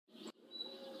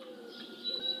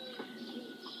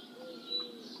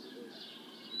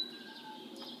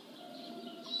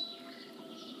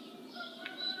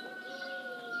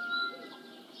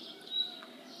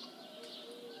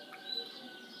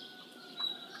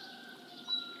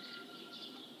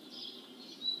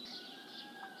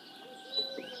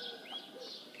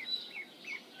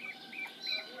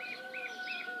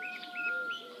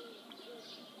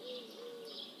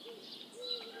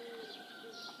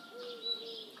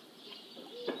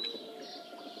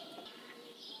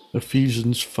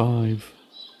Ephesians 5,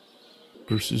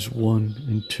 verses 1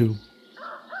 and 2.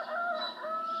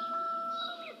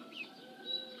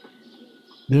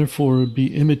 Therefore,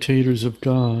 be imitators of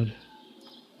God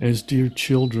as dear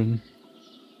children,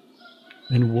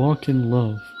 and walk in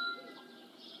love,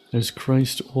 as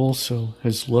Christ also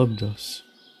has loved us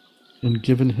and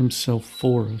given himself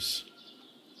for us,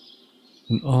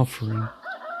 an offering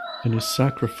and a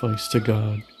sacrifice to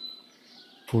God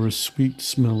for a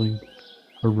sweet-smelling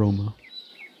aroma.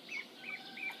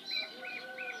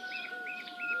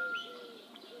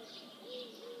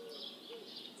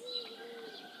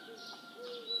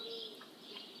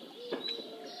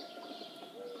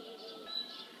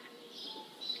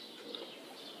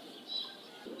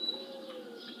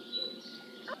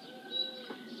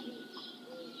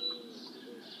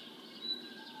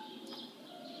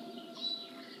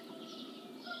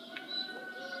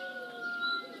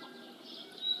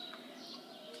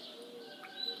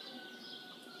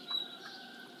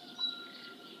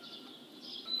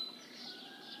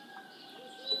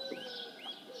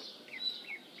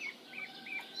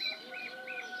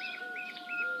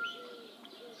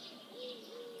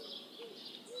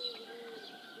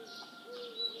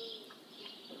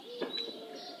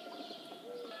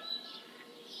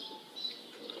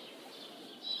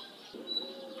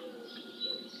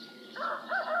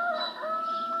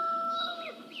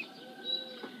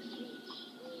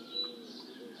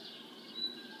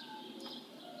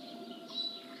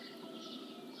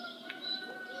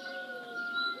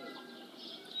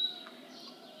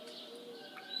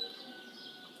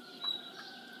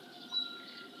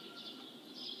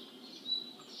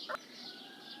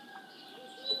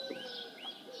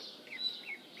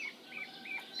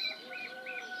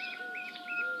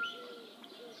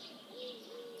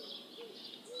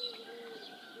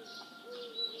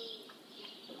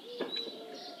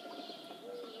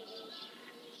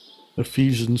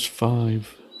 Ephesians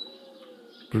 5,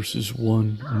 verses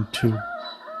 1 and 2.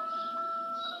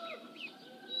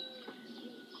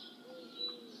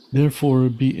 Therefore,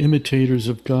 be imitators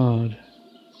of God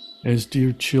as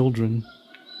dear children,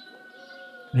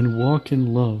 and walk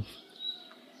in love,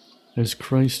 as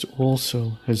Christ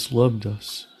also has loved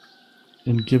us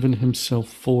and given himself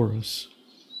for us,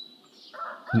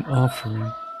 an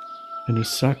offering and a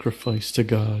sacrifice to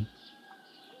God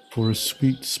for a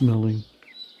sweet-smelling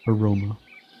aroma.